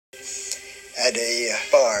at a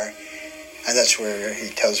bar, and that's where he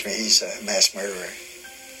tells me he's a mass murderer.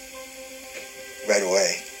 Right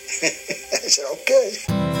away. I said, okay.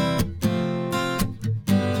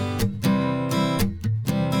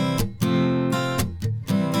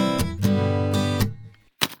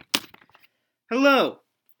 Hello,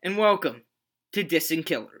 and welcome to Dissing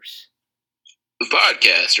Killers. The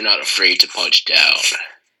podcast are not afraid to punch down.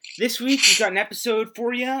 This week we've got an episode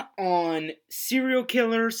for you on serial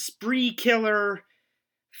killer, spree killer,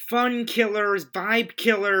 fun killers, vibe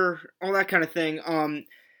killer, all that kind of thing.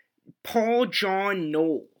 Paul John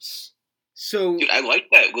Knowles. So, dude, I like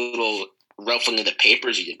that little ruffling of the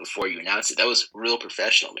papers you did before you announced it. That was real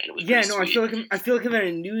professional, man. It was yeah, really no, sweet. I feel like I'm at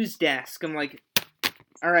a news desk. I'm like,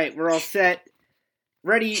 all right, we're all set,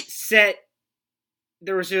 ready, set.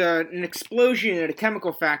 There was an explosion at a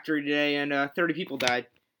chemical factory today, and 30 people died.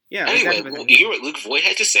 Yeah. Anyway, you hear what Luke Voigt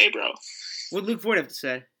had to say, bro? What did Luke Voigt have to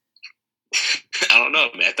say? I don't know,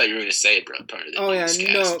 man. I thought you were going to say it, bro. Part of the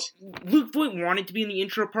newscast. No. Luke Voigt wanted to be in the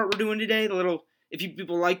intro part we're doing today. The little, if you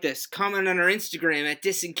people like this, comment on our Instagram at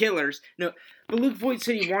Dissing Killers. No, but Luke Voigt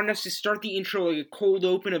said he wanted us to start the intro like a cold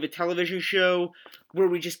open of a television show where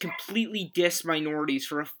we just completely diss minorities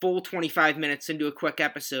for a full 25 minutes into a quick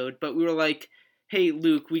episode. But we were like, hey,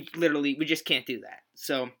 Luke, we just can't do that.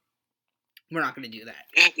 So we're not going to do that.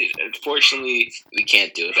 Yeah, dude, unfortunately, we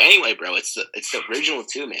can't do it. But anyway, bro, it's the original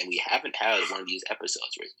two, man. We haven't had one of these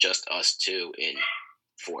episodes where it's just us two in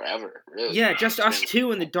forever, really. Yeah, just us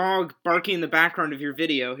two and the dog barking in the background of your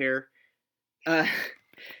video here.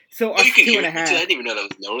 So us two and a half. I didn't even know that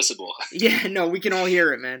was noticeable. Yeah, no, we can all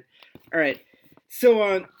hear it, man. All right.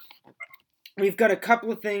 So, we've got a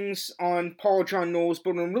couple of things on Paul John Knowles,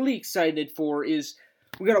 but what I'm really excited for is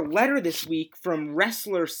we got a letter this week from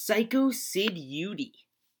wrestler Psycho Sid Udy.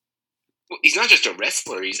 Well, he's not just a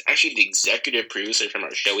wrestler, he's actually the executive producer from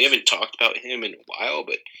our show. We haven't talked about him in a while,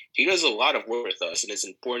 but he does a lot of work with us, and it's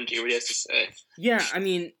important to hear what he has to say. Yeah, I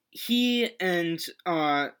mean, he and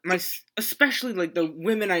especially like the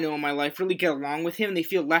women I know in my life really get along with him, and they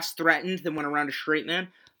feel less threatened than when around a straight man.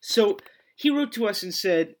 So he wrote to us and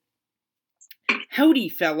said, "Howdy,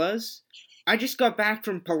 fellas. I just got back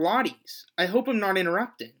from Pilates. I hope I'm not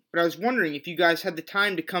interrupting, but I was wondering if you guys had the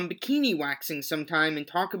time to come bikini waxing sometime and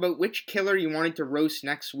talk about which killer you wanted to roast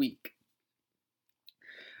next week.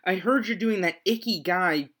 I heard you're doing that icky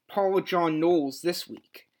guy, Paul John Knowles, this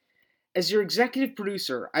week. As your executive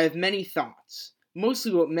producer, I have many thoughts,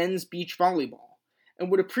 mostly about men's beach volleyball, and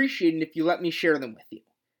would appreciate it if you let me share them with you.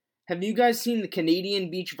 Have you guys seen the Canadian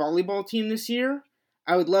beach volleyball team this year?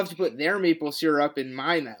 I would love to put their maple syrup in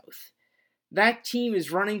my mouth. That team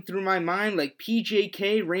is running through my mind like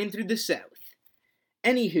PJK ran through the South.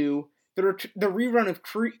 Anywho, the rerun of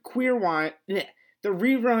Queer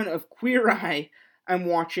Eye I'm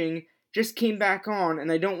watching just came back on,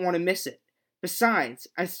 and I don't want to miss it. Besides,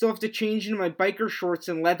 I still have to change into my biker shorts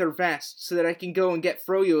and leather vest so that I can go and get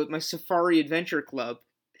froyo at my Safari Adventure Club.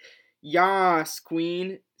 Yas,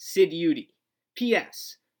 Queen, Sid Udy.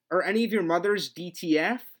 P.S. Are any of your mothers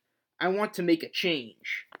DTF? I want to make a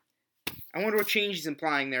change." I wonder what change he's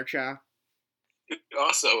implying there, Cha.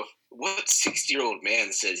 Also, what 60-year-old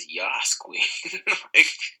man says "Yas, Queen"?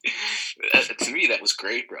 To me, that was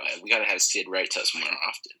great, bro. We gotta have Sid write to us more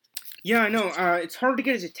often. Yeah, I know. It's hard to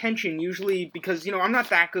get his attention usually because, I'm not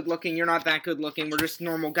that good looking, you're not that good looking, we're just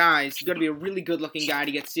normal guys. You gotta be a really good looking guy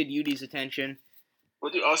to get Sid Udy's attention.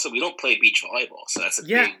 Well, dude, also, we don't play beach volleyball, so that's a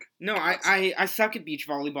big... Yeah, no, I suck at beach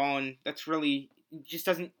volleyball, and that's really, just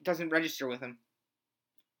doesn't register with him.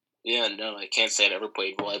 Yeah, no, I can't say I've ever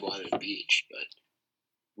played volleyball at a beach, but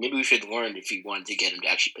maybe we should learn if we wanted to get him to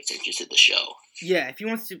actually put interest in the show. Yeah, if he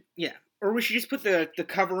wants to, yeah. Or we should just put the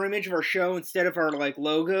cover image of our show instead of our,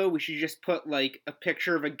 logo. We should just put, a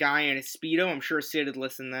picture of a guy in a Speedo. I'm sure Sid would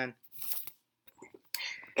listen then.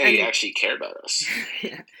 Hey, you actually care about us.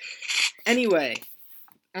 Yeah. Anyway,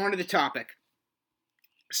 on to the topic.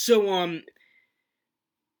 So, I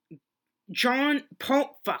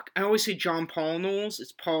always say John Paul Knowles.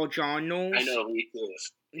 It's Paul John Knowles. I know, me too.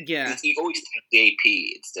 Yeah. You always say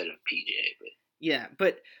JP instead of PJ. But... Yeah,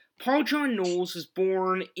 but Paul John Knowles was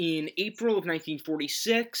born in April of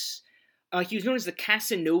 1946. He was known as the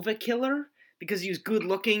Casanova Killer because he was good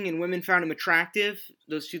looking and women found him attractive.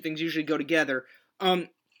 Those two things usually go together. He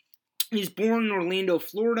was born in Orlando,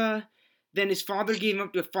 Florida. Then his father gave him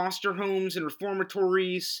up to foster homes and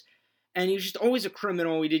reformatories. And he was just always a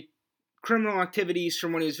criminal. He did criminal activities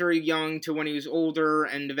from when he was very young to when he was older,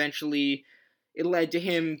 and eventually it led to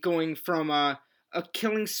him going from a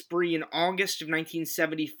killing spree in August of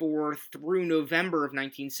 1974 through November of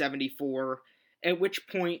 1974, at which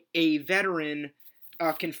point a veteran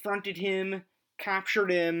confronted him,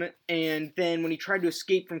 captured him, and then when he tried to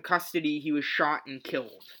escape from custody, he was shot and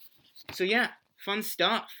killed. So yeah, fun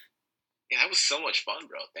stuff. Yeah, that was so much fun,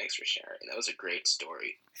 bro. Thanks for sharing. That was a great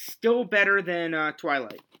story. Still better than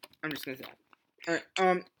Twilight. I'm just gonna say. All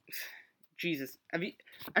right. Jesus. Have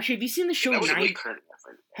you seen the show? That was a really current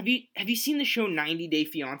reference. Have you seen the show 90 Day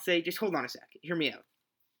Fiancé? Just hold on a sec. Hear me out.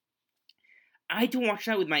 I had to watch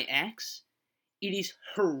that with my ex. It is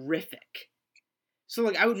horrific. So,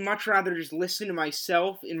 like, I would much rather just listen to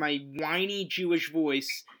myself in my whiny Jewish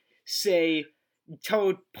voice tell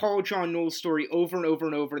a Paul John Knowles story over and over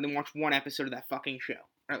and over than watch one episode of that fucking show.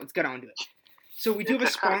 All right, let's get on to it. So we do have a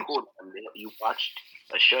sponsor. Cool. You watched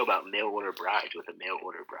a show about mail order brides with a mail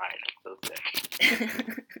order bride.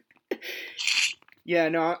 Yeah,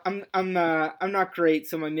 no, I'm not great.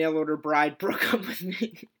 So my mail order bride broke up with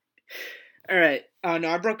me. All right. No,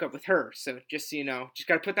 I broke up with her. So just so you know, just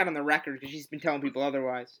gotta put that on the record because she's been telling people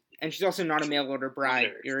otherwise. And she's also not a mail order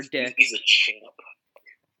bride. You're a dick. He's a champ.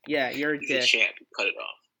 Yeah, you're a dick. He's a champ. Cut it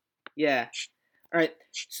off. Yeah. All right.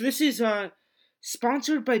 So this is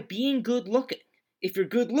sponsored by being good looking. If you're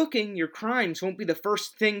good looking, your crimes won't be the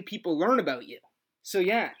first thing people learn about you. So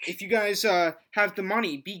yeah, if you guys have the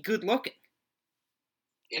money, be good looking.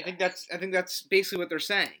 Yeah. I think that's basically what they're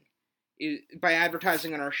saying by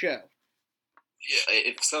advertising on our show. Yeah,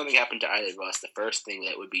 if something happened to either of us, the first thing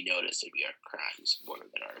that would be noticed would be our crimes more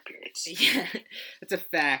than our appearance. Yeah, that's a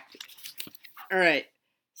fact. All right,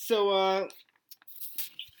 so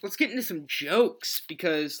let's get into some jokes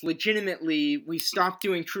because legitimately we stopped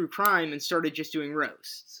doing true crime and started just doing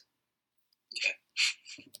roasts. Yeah.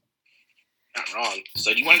 Not wrong.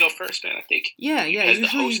 So do you want to go first, man? I think. Yeah. As Usually the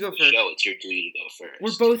host you go of the first. show, it's your duty to go first.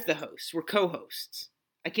 We're both the hosts. We're co-hosts.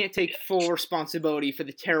 I can't take full responsibility for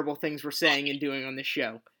the terrible things we're saying and doing on this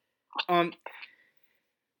show. But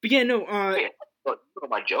yeah, no.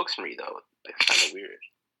 My jokes for me though. It's kind of weird.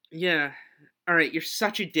 Yeah. All right. You're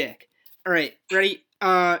such a dick. All right. Ready?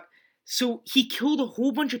 So he killed a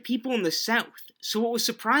whole bunch of people in the South. So what was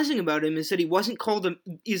surprising about him is that he wasn't called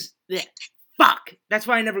fuck. That's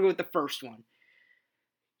why I never go with the first one.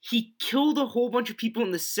 He killed a whole bunch of people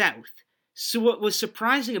in the South. So what was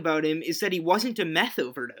surprising about him is that he wasn't a meth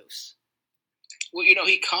overdose. Well,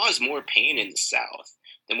 he caused more pain in the South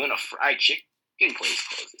than when a fried chicken place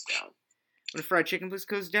closes down. When a fried chicken place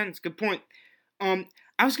closes down? It's a good point. I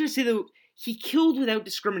was going to say, though, he killed without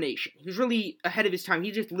discrimination. He was really ahead of his time.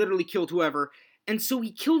 He just literally killed whoever. And so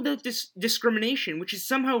he killed without discrimination, which is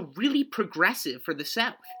somehow really progressive for the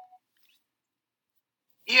South.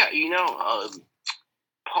 Yeah,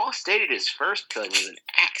 Paul stated his first killing was an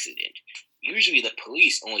accident. Usually the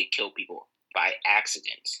police only kill people by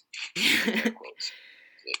accident.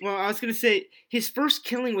 Well, I was going to say, his first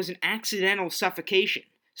killing was an accidental suffocation.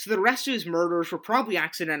 So the rest of his murders were probably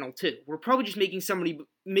accidental too. We're probably just making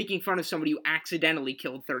fun of somebody who accidentally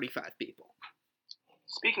killed 35 people.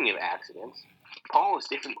 Speaking of accidents, Paul was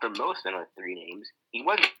different from most men with three names. He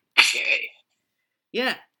wasn't gay.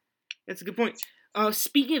 Yeah, that's a good point.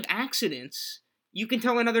 Speaking of accidents, you can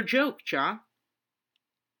tell another joke, Cha.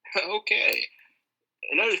 Okay.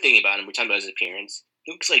 Another thing about him, we're talking about his appearance,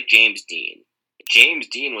 he looks like James Dean. James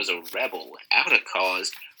Dean was a rebel without a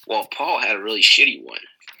cause, while Paul had a really shitty one.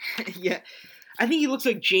 Yeah, I think he looks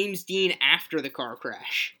like James Dean after the car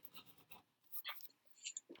crash.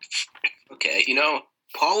 Okay,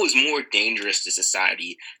 Paul was more dangerous to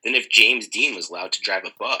society than if James Dean was allowed to drive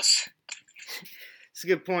a bus. That's a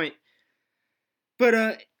good point.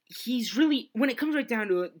 But, he's really, when it comes right down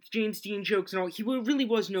to it, James Dean jokes and all, he really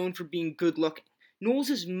was known for being good looking. Knowles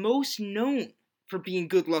is most known for being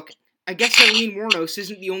good looking. I guess Eileen Wuornos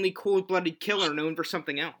isn't the only cold-blooded killer known for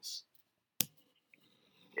something else.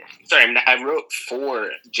 Sorry, I wrote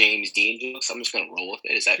 4 James Dean jokes. I'm just going to roll with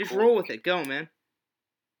it. Is that just cool? Roll with it. Go, man.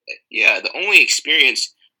 Yeah, the only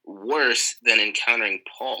experience worse than encountering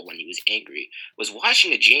Paul when he was angry was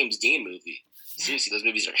watching a James Dean movie. Seriously, those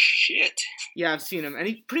movies are shit. Yeah, I've seen them.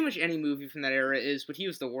 Pretty much any movie from that era is, but he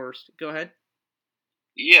was the worst. Go ahead.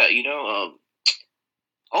 Yeah,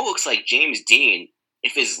 Paul looks like James Dean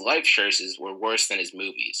if his life choices were worse than his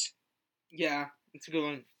movies. Yeah, it's a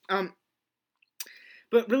good one.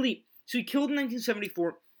 But really, so he killed in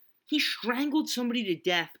 1974. He strangled somebody to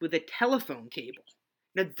death with a telephone cable.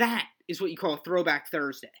 Now that is what you call a throwback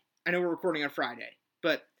Thursday. I know we're recording on Friday,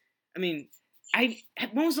 but, when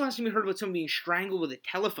was the last time you heard about someone being strangled with a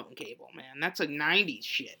telephone cable, man? That's like 90s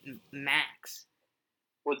shit, max.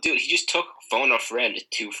 Well, dude, he just took phone a friend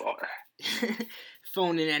too far.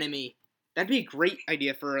 Phone an enemy. That'd be a great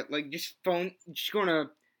idea for, just go on a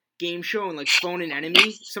game show and, phone an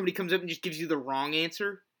enemy. Somebody comes up and just gives you the wrong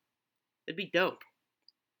answer. That'd be dope.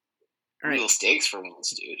 All right. Real stakes for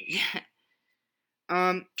once, dude. Yeah.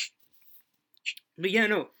 But yeah,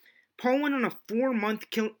 no. Paul went on a 4-month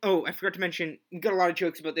kill. Oh, I forgot to mention. We got a lot of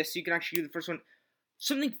jokes about this, so you can actually do the first one.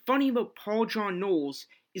 Something funny about Paul John Knowles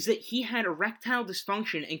is that he had erectile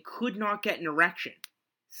dysfunction and could not get an erection.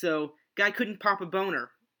 So, guy couldn't pop a boner.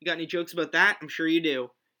 You got any jokes about that? I'm sure you do.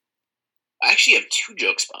 I actually have 2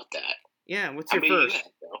 jokes about that. Yeah, what's your first? You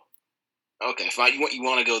have, bro? Okay, fine. You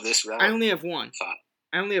want to go this route? I only have one. Fine.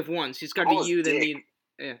 I only have one, so it's got to be you, then me.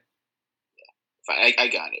 Yeah. Fine, I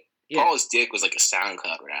got it. Yeah. Paul's dick was like a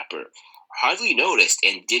SoundCloud rapper. Hardly noticed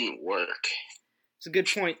and didn't work. It's a good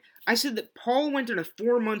point. I said that Paul went on a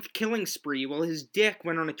 4-month killing spree while his dick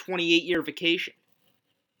went on a 28-year vacation.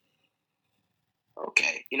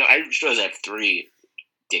 Okay. I just realized I have 3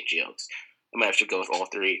 dick jokes. I might have to go with all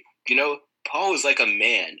 3. Paul was like a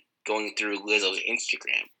man going through Lizzo's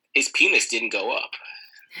Instagram. His penis didn't go up.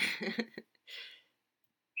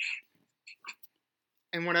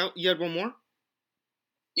 And what else? You had one more?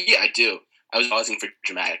 Yeah, I do. I was pausing for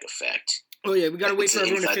dramatic effect. Oh yeah, we gotta wait for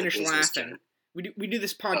everyone to finish laughing. We do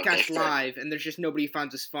this podcast live, and there's just nobody who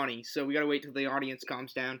finds us funny, so we gotta wait till the audience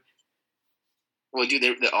calms down. Well,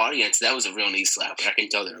 dude, the audience, that was a real knee slapper. I can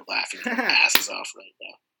tell they're laughing their asses off right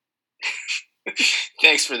now.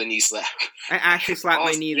 Thanks for the knee slap. I actually slapped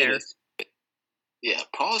my knee there. Yeah,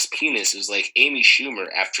 Paul's penis was like Amy Schumer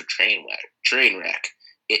after Trainwreck.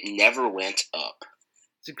 It never went up.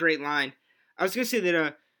 It's a great line. I was going to say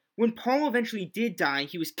that when Paul eventually did die,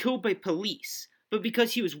 he was killed by police. But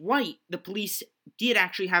because he was white, the police did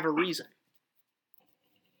actually have a reason.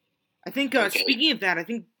 I think, speaking of that,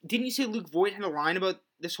 didn't you say Luke Voigt had a line about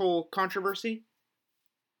this whole controversy?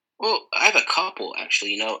 Well, I have a couple,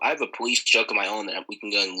 actually. I have a police joke of my own that we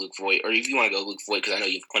can go in Luke Voigt. Or if you want to go Luke Voigt, because I know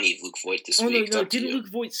you have plenty of Luke Voigt this week. No, didn't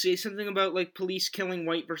Luke Voigt say something about, police killing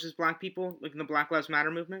white versus black people? In the Black Lives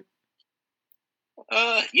Matter movement?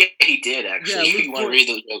 Yeah, he did, actually. Yeah, you want to read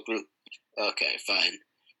the joke? Okay, fine.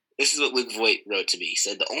 This is what Luke Voigt wrote to me. He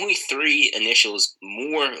said, the only 3 initials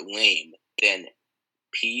more lame than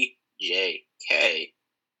PJK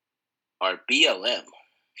are BLM.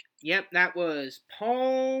 Yep, that was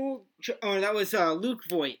Luke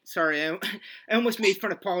Voigt. Sorry, I almost made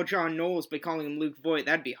fun of Paul John Knowles by calling him Luke Voigt.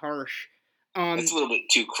 That'd be harsh. That's a little bit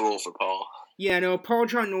too cruel for Paul. Yeah, no, Paul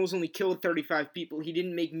John Knowles only killed 35 people. He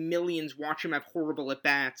didn't make millions watch him have horrible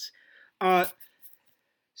at-bats. I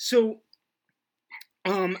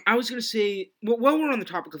was going to say, while we're on the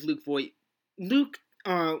topic of Luke Voigt, Luke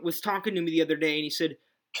was talking to me the other day, and he said,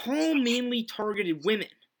 Paul mainly targeted women,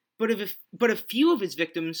 but a few of his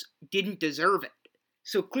victims didn't deserve it.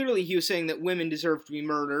 So clearly he was saying that women deserve to be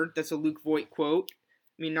murdered. That's a Luke Voigt quote.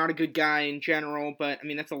 I mean, not a good guy in general, but,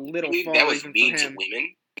 that's a little far that was even mean for him. To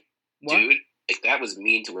women? What? Dude, that was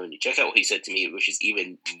mean to women. Check out what he said to me, which is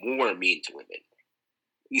even more mean to women.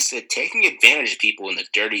 He said, taking advantage of people in the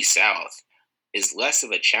dirty South is less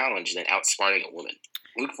of a challenge than outsmarting a woman.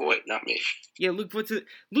 Luke Voigt, not me. Yeah, Luke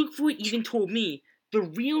Voigt even told me the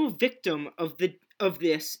real victim of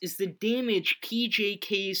this is the damage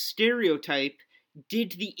PJK's stereotype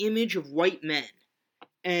did to the image of white men.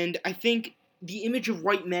 And I think the image of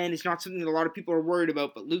white men is not something that a lot of people are worried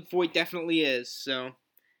about, but Luke Voigt definitely is, so...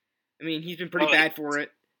 he's been pretty bad for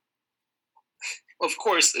it. Of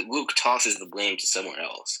course, Luke tosses the blame to somewhere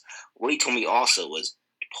else. What he told me also was,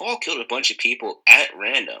 Paul killed a bunch of people at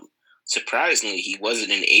random. Surprisingly, he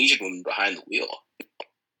wasn't an Asian woman behind the wheel.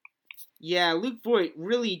 Yeah, Luke Voigt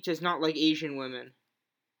really does not like Asian women.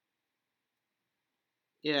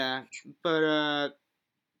 Yeah, but,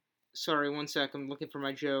 sorry, one sec, I'm looking for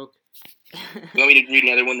my joke. You want me to read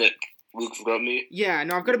another one that Luke wrote me? Yeah,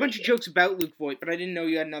 no, I've got a bunch of jokes about Luke Voigt, but I didn't know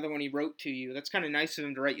you had another one he wrote to you. That's kind of nice of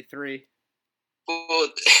him to write you 3. Well,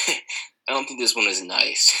 I don't think this one is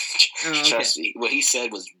nice. Trust me. What he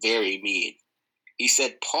said was very mean. He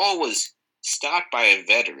said Paul was stalked by a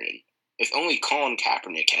veteran. If only Colin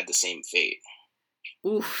Kaepernick had the same fate.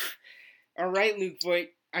 Oof. All right, Luke Voigt.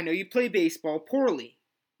 I know you play baseball poorly,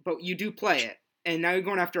 but you do play it. And now you're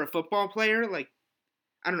going after a football player?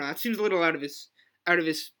 I don't know. That seems a little out of his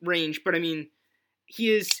range. But,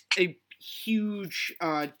 he is a huge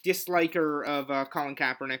disliker of Colin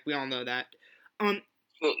Kaepernick. We all know that. Well,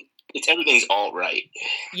 everything's all right.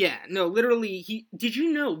 Yeah, no, literally, did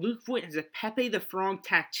you know Luke Voigt has a Pepe the Frog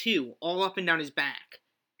tattoo all up and down his back?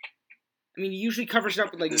 He usually covers it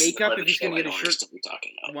up with, makeup if he's going to get a shirt.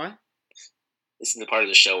 Talking about. What? This is the part of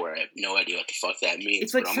the show where I have no idea what the fuck that means,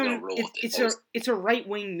 it's like but I'm going to roll with it. It's a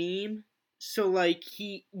right-wing meme, so,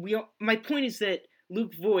 my point is that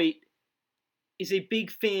Luke Voigt is a big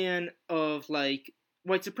fan of,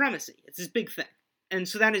 white supremacy. It's his big thing. And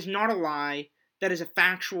so that is not a lie. that is a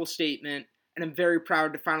factual statement, and I'm very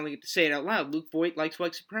proud to finally get to say it out loud. Luke Voigt likes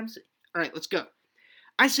white supremacy. All right, let's go.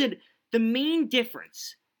 I said the main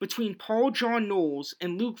difference between Paul John Knowles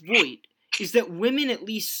and Luke Voigt is that women at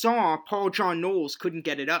least saw Paul John Knowles couldn't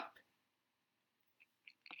get it up.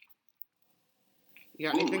 You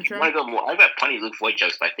got anything, Charlie? I've got plenty of Luke Voigt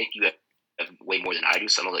jokes, but I think you have way more than I do,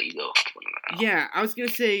 so I'm going to let you go. Yeah, I was going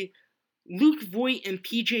to say, Luke Voigt and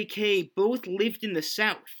PJK both lived in the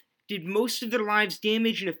South, did most of their lives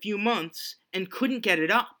damage in a few months, and couldn't get it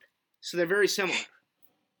up. So they're very similar.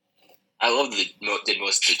 I love that they did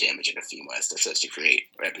most of the damage in a few months. That's such a great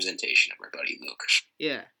representation of our buddy Luke.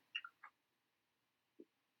 Yeah.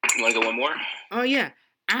 You want to go one more? Oh, yeah.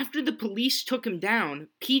 After the police took him down,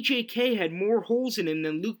 PJK had more holes in him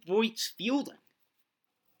than Luke Voigt's fielding.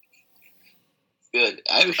 Good.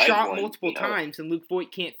 He was shot multiple times, and Luke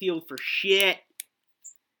Voigt can't field for shit.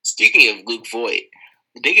 Speaking of Luke Voigt,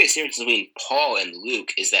 the biggest difference between Paul and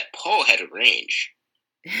Luke is that Paul had a range.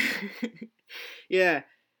 Yeah.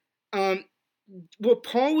 Well,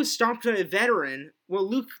 Paul was stopped by a veteran, while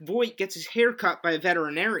Luke Voigt gets his hair cut by a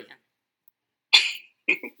veterinarian.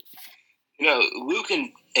 Luke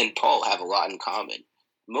and Paul have a lot in common.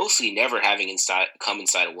 Mostly never having come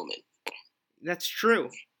inside a woman. That's true.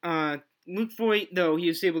 Luke Voigt, though, he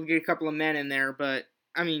was able to get a couple of men in there, but,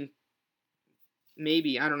 I mean,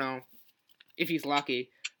 maybe, I don't know, if he's lucky.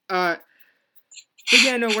 But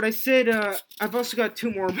yeah, no, what I said, I've also got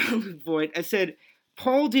two more about Luke Voigt. I said,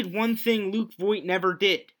 Paul did one thing Luke Voigt never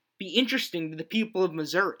did. Be interesting to the people of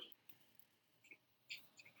Missouri.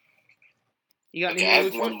 You got okay, I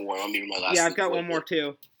have one more. Let me read my last. Yeah, I've got one more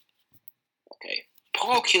too. Okay.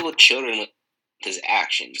 Paul killed children with his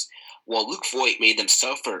actions, while Luke Voigt made them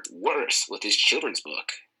suffer worse with his children's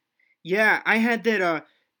book. Yeah, I had that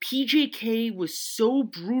PJK was so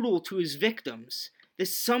brutal to his victims that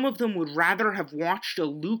some of them would rather have watched a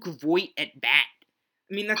Luke Voigt at bat.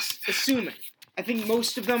 I mean, that's assuming. I think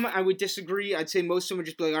most of them, I would disagree. I'd say most of them would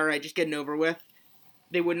just be like, all right, just get it over with.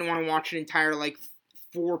 They wouldn't want to watch an entire,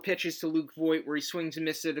 4 pitches to Luke Voigt where he swings and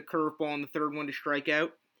misses at a curveball and the third one to strike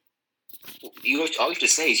out. All you have to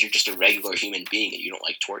say is you're just a regular human being and you don't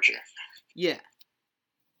like torture. Yeah.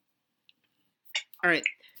 All right.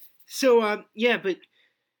 So,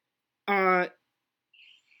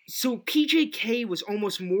 so PJK was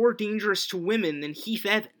almost more dangerous to women than Heath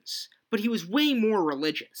Evans, but he was way more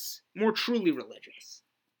religious. More truly religious.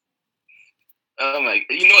 Oh my,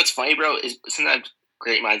 you know what's funny, bro? Is sometimes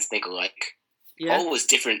great minds think alike. Yeah. Paul was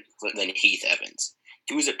different than Heath Evans.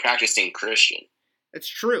 He was a practicing Christian. That's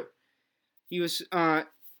true. He was a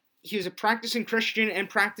practicing Christian and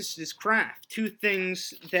practiced his craft. Two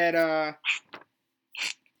things that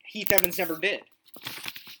Heath Evans never did.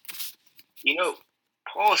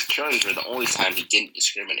 Paul's killings were the only time he didn't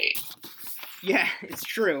discriminate. Yeah, it's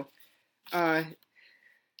true.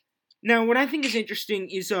 Now, what I think is interesting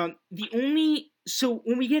is so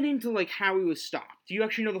when we get into how he was stopped, do you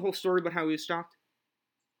actually know the whole story about how he was stopped?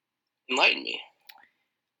 Enlighten me.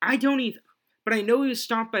 I don't either, but I know he was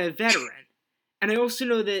stopped by a veteran, and I also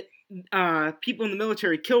know that people in the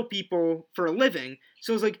military kill people for a living,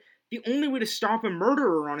 so it's the only way to stop a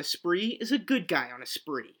murderer on a spree is a good guy on a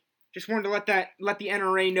spree. Just wanted to let the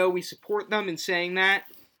NRA know we support them in saying that.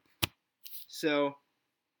 So,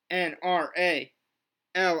 NRA,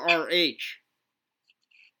 LRH.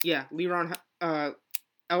 Yeah,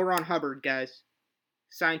 L. Ron Hubbard, guys.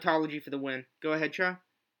 Scientology for the win. Go ahead, Cha.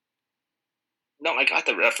 No, I got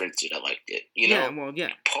the reference, dude. I liked it. Yeah.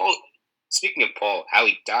 Paul. Speaking of Paul, how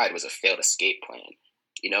he died was a failed escape plan.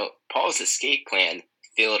 Paul's escape plan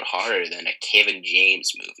failed harder than a Kevin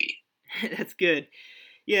James movie. That's good.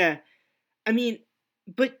 Yeah. I mean,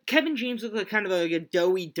 but Kevin James looked kind of like a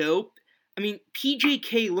doughy dope. I mean,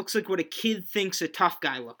 PJK looks like what a kid thinks a tough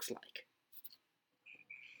guy looks like.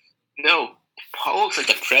 No, Paul looks like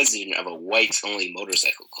the president of a whites-only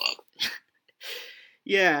motorcycle club.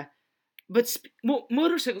 Yeah. But,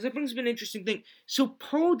 motorcycles, that brings up an interesting thing. So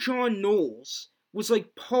Paul John Knowles was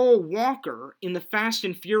like Paul Walker in the Fast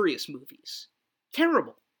and Furious movies.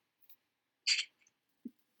 Terrible.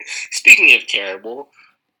 Speaking of terrible,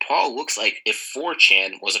 Paul looks like if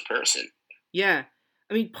 4chan was a person. Yeah.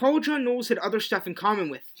 I mean, Paul John Knowles had other stuff in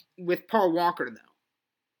common with Paul Walker,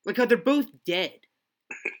 though. How they're both dead.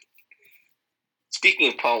 Speaking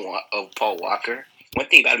of Paul Walker, one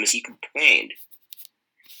thing about him is he complained.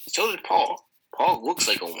 So did Paul. Paul looks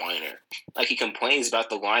like a whiner. He complains about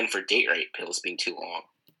the line for date rape pills being too long.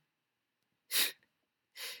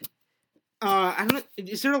 I don't know.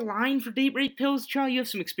 Is there a line for date rape pills, Charlie? You have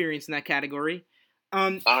some experience in that category. I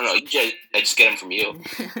don't know. I just get them from you.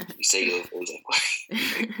 You say you.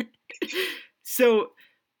 So,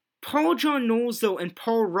 Paul John Knowles, though, and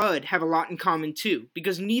Paul Rudd have a lot in common, too,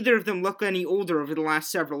 because neither of them look any older over the last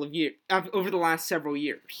several years.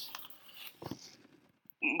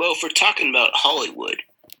 Well, if we're talking about Hollywood,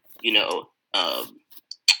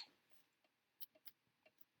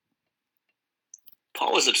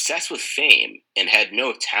 Paul was obsessed with fame and had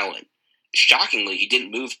no talent. Shockingly, he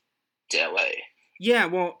didn't move to L.A. Yeah,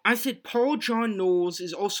 well, I said Paul John Knowles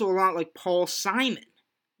is also a lot like Paul Simon.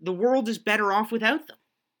 The world is better off without them.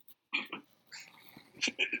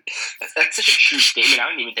 That's such a true statement. I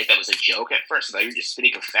didn't even think that was a joke at first. I thought you were just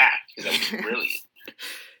spitting a fact, because that was brilliant.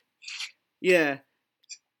 Yeah.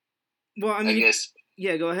 Well, I guess...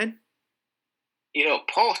 Yeah, go ahead.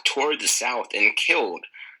 Paul toured the South and killed.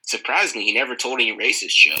 Surprisingly, he never told any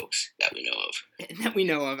racist jokes that we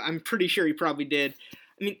know of. I'm pretty sure he probably did.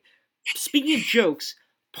 I mean, speaking of jokes,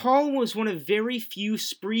 Paul was one of very few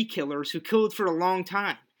spree killers who killed for a long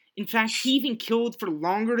time. In fact, he even killed for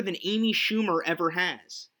longer than Amy Schumer ever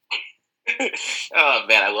has. Oh,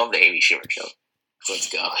 man, I love the Amy Schumer show.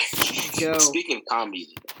 Let's go. Speaking of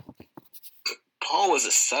comedy, Paul was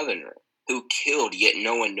a Southerner who killed, yet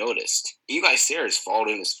no one noticed. Eli Sayers followed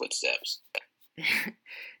in his footsteps.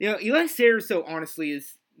 Eli Sayers, though, honestly,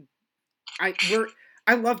 is... I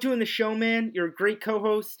love doing the show, man. You're a great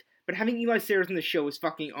co-host, but having Eli Sayers in the show is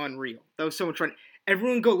fucking unreal. That was so much fun.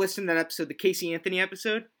 Everyone go listen to that episode, the Casey Anthony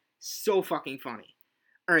episode. So fucking funny.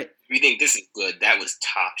 All right. You think this is good? That was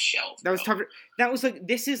top shelf. That was top. That was like,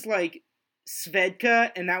 this is like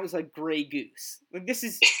Svedka, and that was like Grey Goose. Like,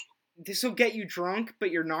 this will get you drunk,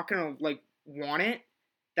 but you're not gonna like want it.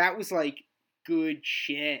 That was like good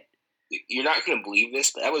shit. You're not gonna believe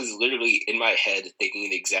this, but I was literally in my head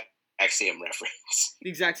thinking the exact same reference. The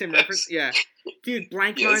exact same reference? Yeah. Dude,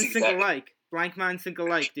 blank minds think alike. Blank minds think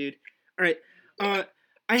alike, dude. All right.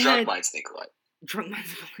 Drunk minds think alike. Drunk minds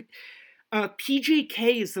think alike.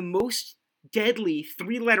 PJK is the most deadly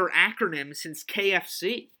 3-letter acronym since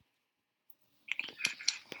KFC.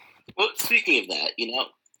 Well, speaking of that,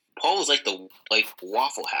 Paul was like the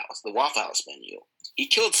Waffle House, the Waffle House menu. He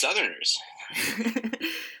killed Southerners.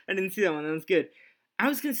 I didn't see that one. That was good. I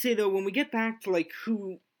was going to say, though, when we get back to,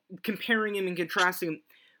 who, comparing him and contrasting him,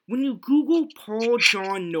 when you Google Paul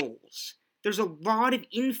John Knowles, there's a lot of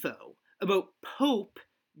info about Pope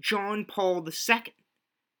John Paul II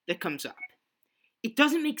that comes up. It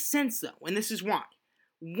doesn't make sense, though, and this is why.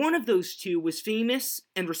 One of those two was famous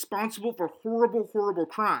and responsible for horrible, horrible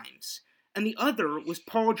crimes, and the other was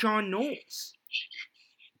Paul John Knowles.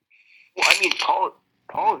 Well, I mean,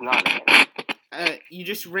 Paul is not. You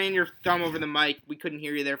just ran your thumb over the mic. We couldn't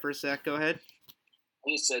hear you there for a sec. Go ahead.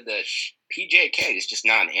 I just said that PJK is just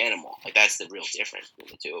not an animal. That's the real difference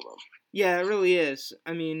between the two of them. Yeah, it really is.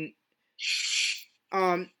 I mean,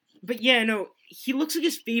 but yeah, no, he looks like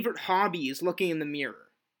his favorite hobby is looking in the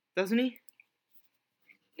mirror, doesn't he?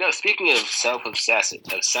 Speaking of self-obsession,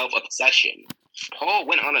 Paul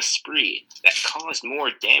went on a spree that caused more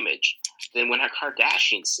damage than when her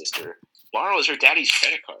Kardashian sister borrows her daddy's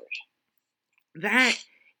credit card. That,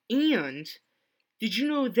 and did you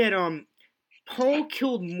know that Paul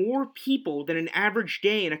killed more people than an average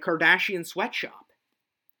day in a Kardashian sweatshop?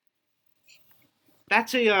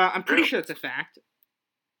 That's I'm pretty sure that's a fact.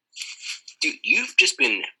 Dude, you've just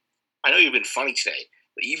been, I know you've been funny today,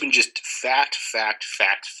 but you've been just fact.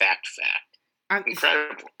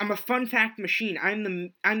 Incredible. I'm a fun fact machine. I'm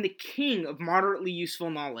the king of moderately useful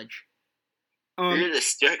knowledge. You're the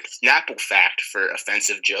Snapple fact for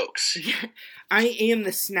offensive jokes. Yeah, I am the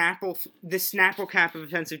Snapple cap of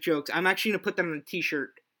offensive jokes. I'm actually gonna put that on a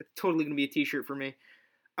t-shirt. It's totally gonna be a t-shirt for me.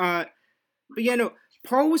 But yeah, no,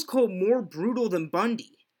 Paul was called more brutal than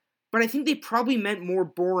Bundy, but I think they probably meant more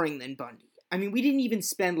boring than Bundy. I mean, we didn't even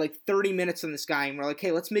spend 30 minutes on this guy, and we're like,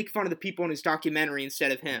 hey, let's make fun of the people in his documentary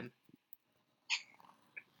instead of him.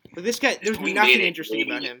 But this guy, there's nothing interesting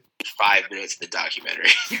about him. 5 minutes of the documentary.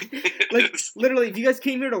 Literally, if you guys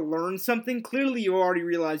came here to learn something, clearly you already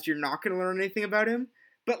realized you're not going to learn anything about him.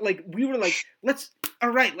 But, we were like, let's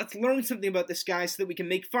learn something about this guy so that we can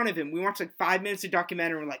make fun of him. We watched, 5 minutes of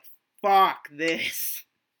documentary, and we're like, fuck this.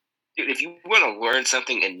 Dude, if you want to learn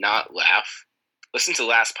something and not laugh, listen to the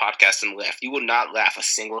last podcast and laugh. You will not laugh a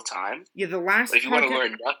single time. Yeah, the last podcast... But if you want to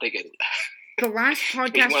learn nothing and laugh... The last podcast...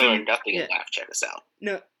 If you want to learn nothing and laugh, check us out.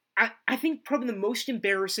 No, I think probably the most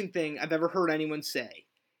embarrassing thing I've ever heard anyone say,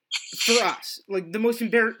 for us, most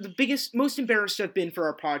embarrassed I've been for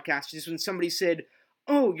our podcast is when somebody said,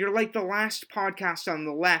 oh, you're like the last podcast on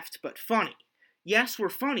the left, but funny. Yes, we're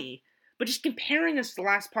funny, but just comparing us to the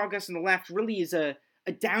last podcast on the left really is a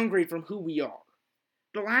downgrade from who we are.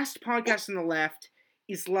 The last podcast on the left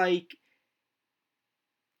is like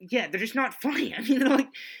Yeah, they're just not funny. I mean, they're like,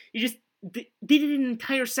 they did an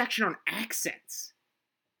entire section on accents.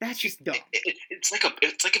 That's just dumb. It's like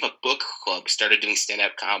if a book club started doing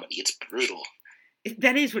stand-up comedy. It's brutal.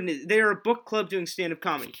 That is what it is. They're a book club doing stand-up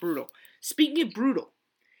comedy. Brutal. Speaking of brutal,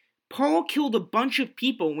 Paul killed a bunch of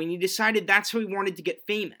people when he decided that's how he wanted to get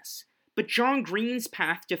famous. But John Green's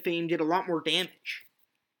path to fame did a lot more damage.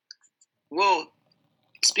 Well,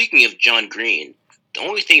 speaking of John Green, the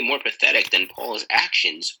only thing more pathetic than Paul's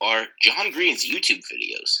actions are John Green's YouTube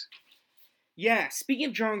videos. Yeah, speaking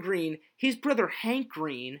of John Green, his brother Hank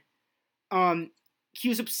Green, he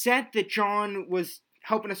was upset that John was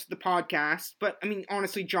helping us with the podcast, but, I mean,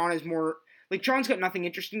 honestly, John is more, like, John's got nothing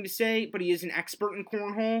interesting to say, but he is an expert in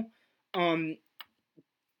cornhole.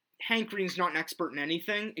 Hank Green's not an expert in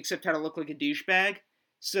anything, except how to look like a douchebag,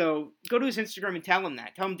 so go to his Instagram and tell him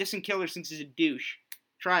that. Tell him Distant Killer thinks he's a douche.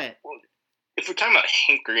 Try it. Well, if we're talking about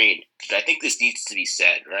Hank Green, I think this needs to be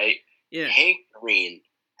said, right? Yeah. Hank Green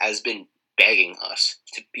has been begging us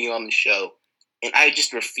to be on the show, and I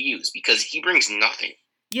just refuse because he brings nothing.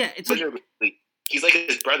 Yeah, it's literally, he's like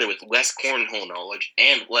his brother with less cornhole knowledge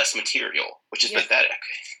and less material, which is pathetic.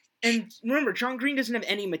 And remember, John Green doesn't have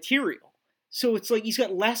any material, so it's like he's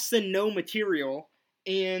got less than no material,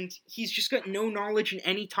 and he's just got no knowledge in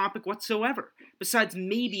any topic whatsoever, besides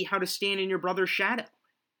maybe how to stand in your brother's shadow.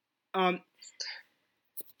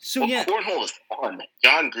 Cornhole is fun.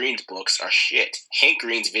 John Green's books are shit. Hank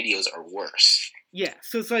Green's videos are worse. Yeah,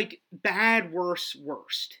 so it's like bad, worse,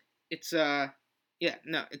 worst. It's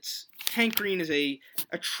it's Hank Green is a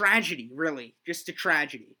tragedy, really, just a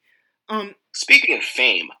tragedy. Speaking of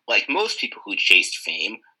fame, like most people who chased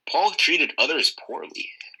fame, Paul treated others poorly.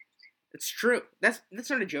 It's true. That's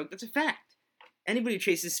not a joke. That's a fact. Anybody who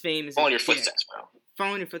chases fame is following your footsteps, bro.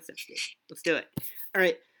 Following your footsteps, dude. Let's do it. All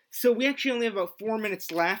right. So we actually only have about 4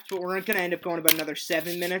 minutes left, but we're not going to end up going about another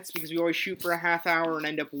 7 minutes because we always shoot for a half hour and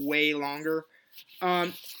end up way longer.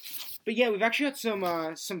 But yeah, we've actually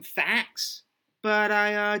got some facts, but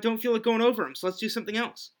I don't feel like going over them, so let's do something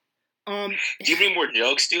else. Do you have any more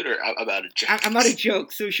jokes, dude, or about a joke? I'm out of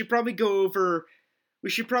jokes, so we should probably go over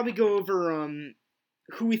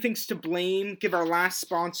who we think's to blame, give our last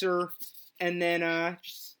sponsor, and then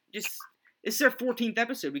just this is our 14th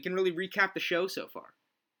episode. We can really recap the show so far.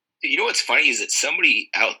 You know what's funny is that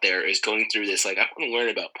somebody out there is going through this, like, I want to learn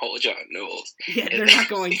about Paul John Knowles. Yeah, they're not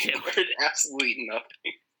going to. Learn absolutely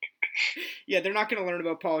nothing. Yeah, they're not going to learn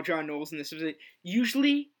about Paul John Knowles in this episode.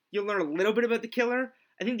 Usually, you'll learn a little bit about the killer.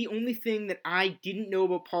 I think the only thing that I didn't know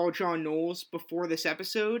about Paul John Knowles before this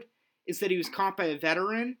episode is that he was caught by a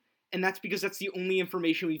veteran, and that's because that's the only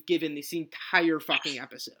information we've given this entire fucking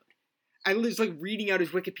episode. I was, like, reading out his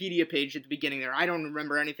Wikipedia page at the beginning there. I don't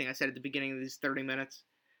remember anything I said at the beginning of these 30 minings.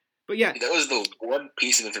 But yeah. That was the one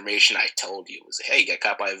piece of information I told you. It was, hey, you got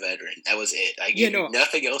caught by a veteran. That was it. I gave you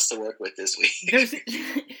nothing else to work with this week. There's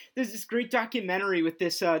this great documentary with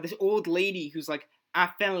this old lady who's like,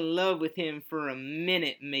 I fell in love with him for a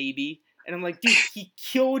minute, maybe. And I'm like, dude, he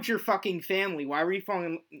killed your fucking family. Why were you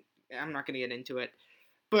falling in... I'm not going to get into it.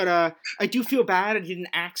 But I do feel bad. I did an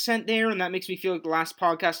accent there, and that makes me feel like the last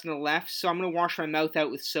podcast on the left. So I'm going to wash my mouth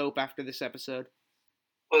out with soap after this episode.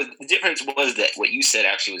 Well, the difference was that what you said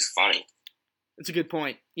actually was funny. That's a good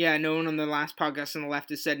point. Yeah, no one on the last podcast on the left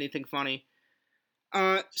has said anything funny.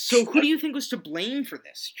 So who do you think was to blame for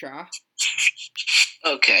this, Cha?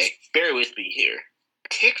 Okay, bear with me here.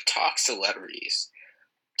 TikTok celebrities.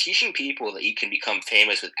 Teaching people that you can become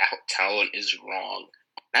famous without talent is wrong.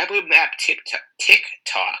 I blame that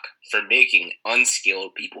TikTok for making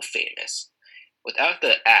unskilled people famous. Without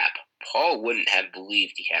the app, Paul wouldn't have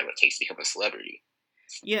believed he had what it takes to become a celebrity.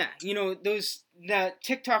 Yeah, you know, that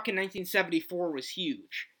TikTok in 1974 was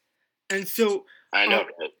huge. And so... I know.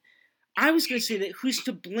 I was going to say that who's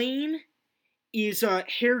to blame is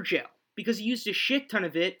hair gel. Because he used a shit ton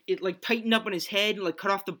of it. It, like, tightened up on his head and, like,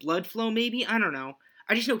 cut off the blood flow, maybe? I don't know.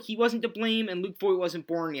 I just know he wasn't to blame, and Luke Voigt wasn't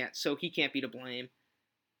born yet, so he can't be to blame.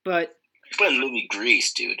 But... It's in the movie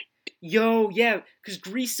Grease, dude. Yo, yeah, because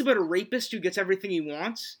Grease is about a rapist who gets everything he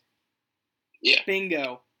wants. Yeah.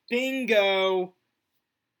 Bingo.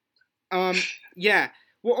 Yeah.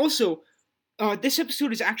 Well, also, this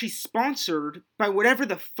episode is actually sponsored by whatever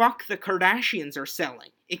the fuck the Kardashians are selling.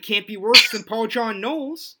 It can't be worse than Paul John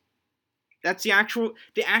Knowles. That's they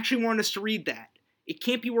actually want us to read that. It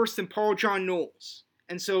can't be worse than Paul John Knowles.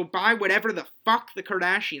 And so buy whatever the fuck the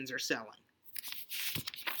Kardashians are selling.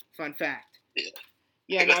 Fun fact.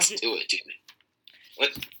 Yeah, let's do it, dude.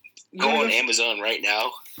 Let's go on Amazon right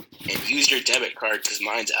now and use your debit card because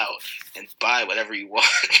mine's out and buy whatever you want.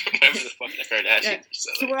 Whatever the fuck the Kardashians are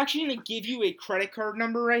selling. So we're actually going to give you a credit card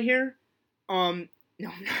number right here.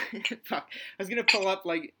 No, fuck. I was gonna pull up,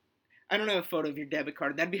 like, I don't have a photo of your debit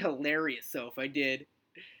card. That'd be hilarious, though, if I did.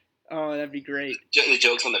 Oh, that'd be great. The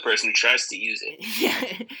joke's on the person who tries to use it.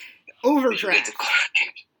 Yeah. Overdraft.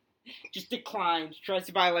 Just declined. Tries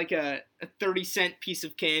to buy, like, a 30-cent piece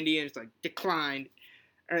of candy, and it's like, declined.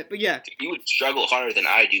 All right, but yeah. You would struggle harder than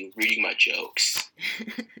I do reading my jokes.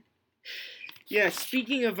 Yeah,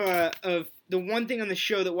 speaking of the one thing on the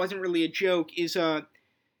show that wasn't really a joke is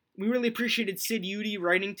we really appreciated Sid Udy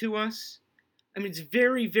writing to us. I mean, it's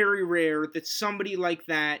very, very rare that somebody like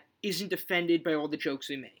that isn't offended by all the jokes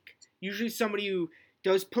we make. Usually somebody who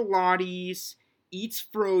does Pilates, eats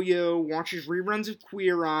froyo, watches reruns of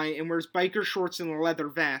Queer Eye, and wears biker shorts and a leather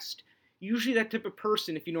vest. Usually that type of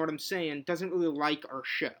person, if you know what I'm saying, doesn't really like our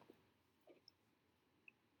show.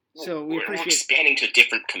 So we're expanding to a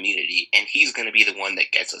different community, and he's going to be the one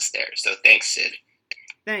that gets us there. So thanks, Sid.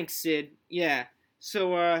 Thanks, Sid. Yeah.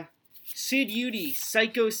 So, Sid Udy,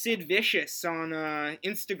 Psycho Sid Vicious on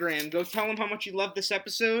Instagram. Go tell him how much you love this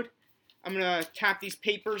episode. I'm going to tap these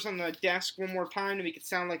papers on the desk one more time to make it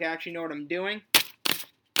sound like I actually know what I'm doing.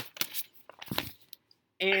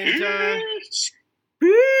 And,